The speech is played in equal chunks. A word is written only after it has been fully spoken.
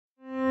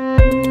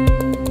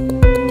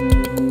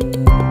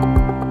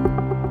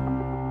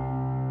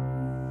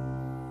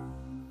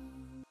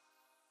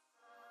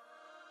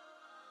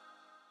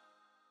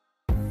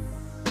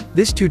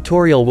This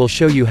tutorial will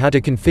show you how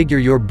to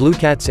configure your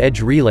BlueCat's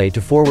Edge relay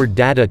to forward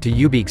data to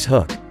uBeac's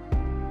hook.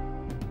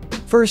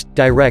 First,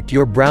 direct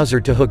your browser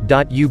to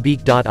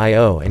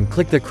hook.ubeac.io and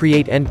click the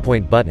Create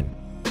Endpoint button.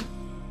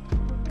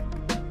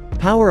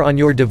 Power on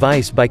your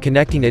device by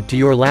connecting it to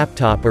your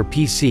laptop or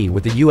PC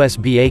with a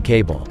USB-A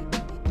cable.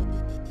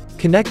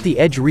 Connect the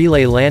Edge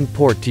relay LAN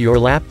port to your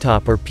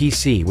laptop or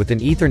PC with an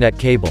Ethernet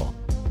cable.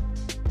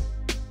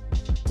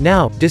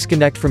 Now,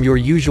 disconnect from your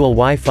usual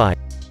Wi-Fi.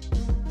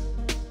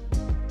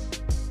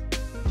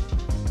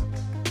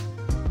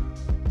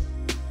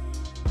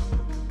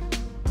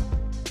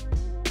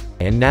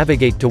 And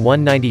navigate to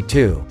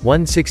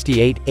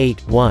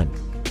 192.168.8.1.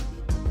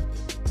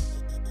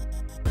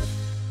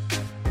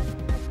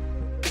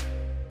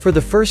 For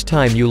the first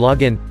time you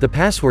log in, the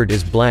password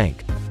is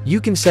blank.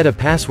 You can set a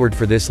password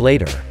for this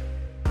later.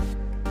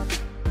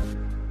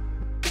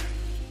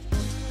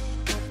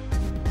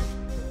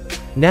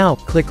 Now,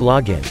 click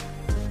Login.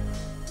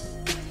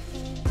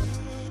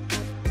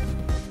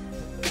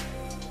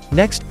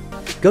 Next,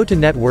 go to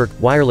Network,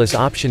 Wireless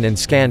option and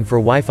scan for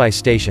Wi-Fi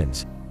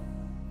stations.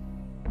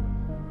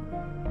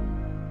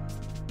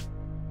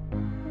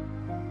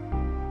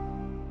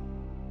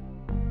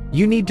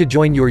 You need to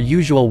join your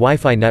usual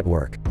Wi-Fi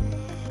network.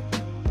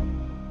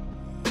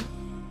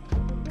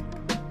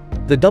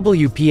 The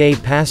WPA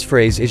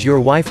passphrase is your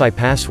Wi-Fi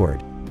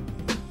password.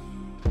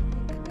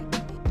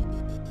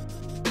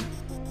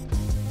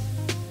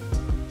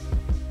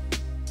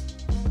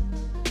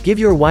 Give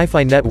your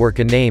Wi-Fi network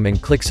a name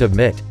and click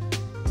Submit.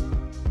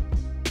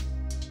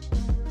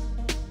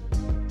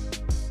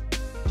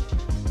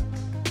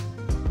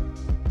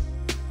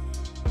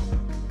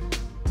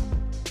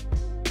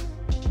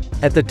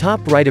 At the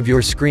top right of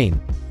your screen,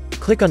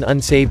 click on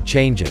Unsaved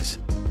Changes.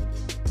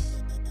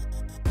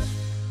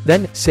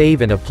 Then, save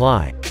and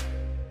apply.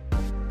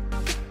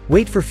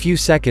 Wait for few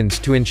seconds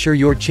to ensure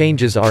your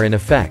changes are in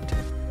effect.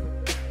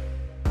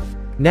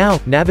 Now,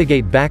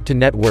 navigate back to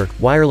Network,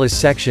 Wireless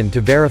section to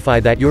verify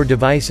that your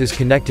device is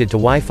connected to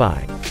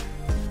Wi-Fi.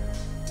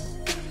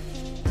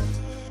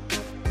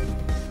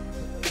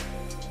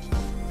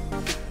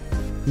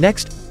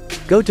 Next,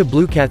 go to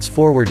BlueCat's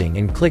Forwarding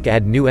and click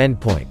Add New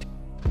Endpoint.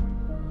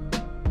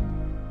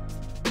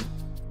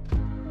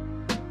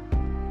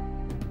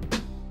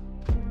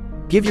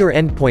 Give your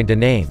endpoint a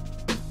name.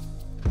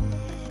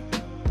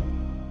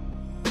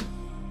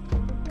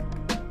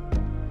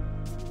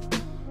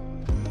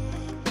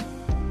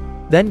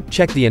 Then,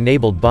 check the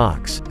Enabled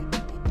box.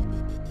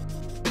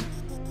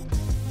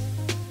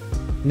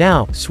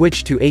 Now,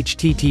 switch to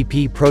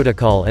HTTP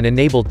protocol and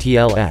enable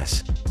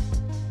TLS.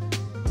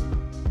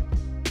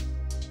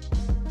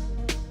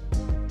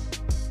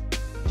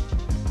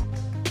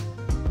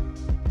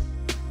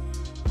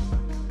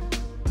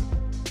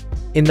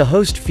 In the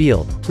host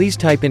field, please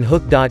type in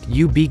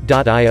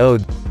hook.ubeac.io.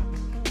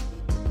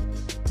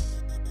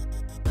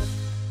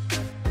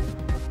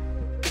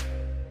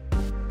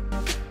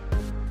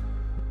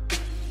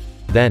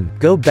 Then,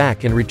 go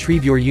back and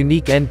retrieve your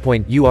unique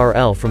endpoint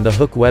URL from the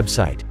Hook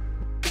website.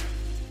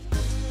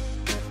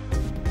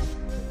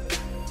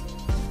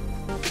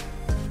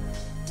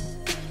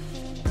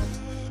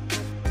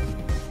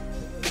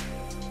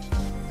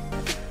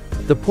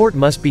 The port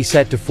must be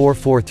set to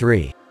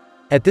 443.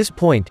 At this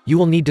point, you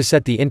will need to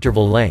set the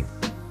interval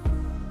length.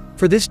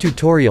 For this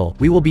tutorial,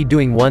 we will be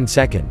doing 1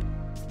 second.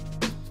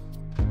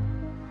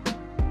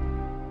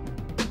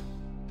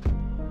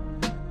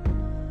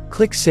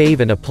 Click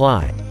Save and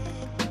Apply.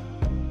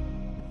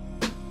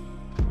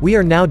 We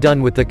are now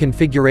done with the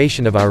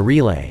configuration of our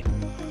relay.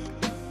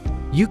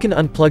 You can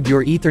unplug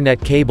your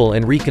Ethernet cable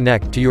and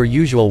reconnect to your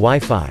usual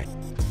Wi-Fi.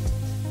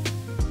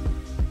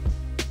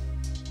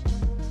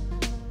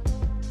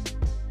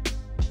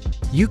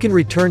 You can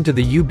return to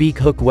the uBeac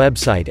Hook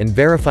website and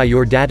verify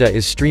your data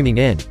is streaming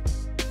in.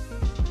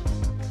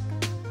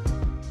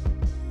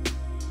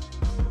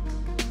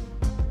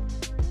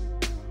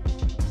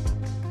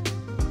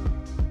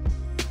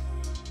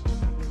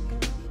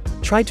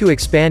 Try to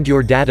expand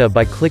your data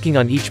by clicking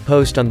on each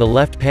post on the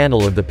left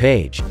panel of the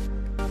page.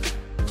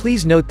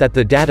 Please note that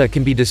the data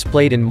can be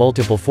displayed in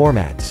multiple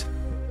formats.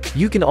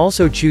 You can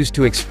also choose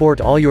to export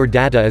all your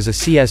data as a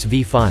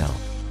CSV file.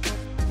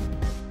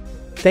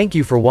 Thank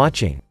you for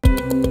watching.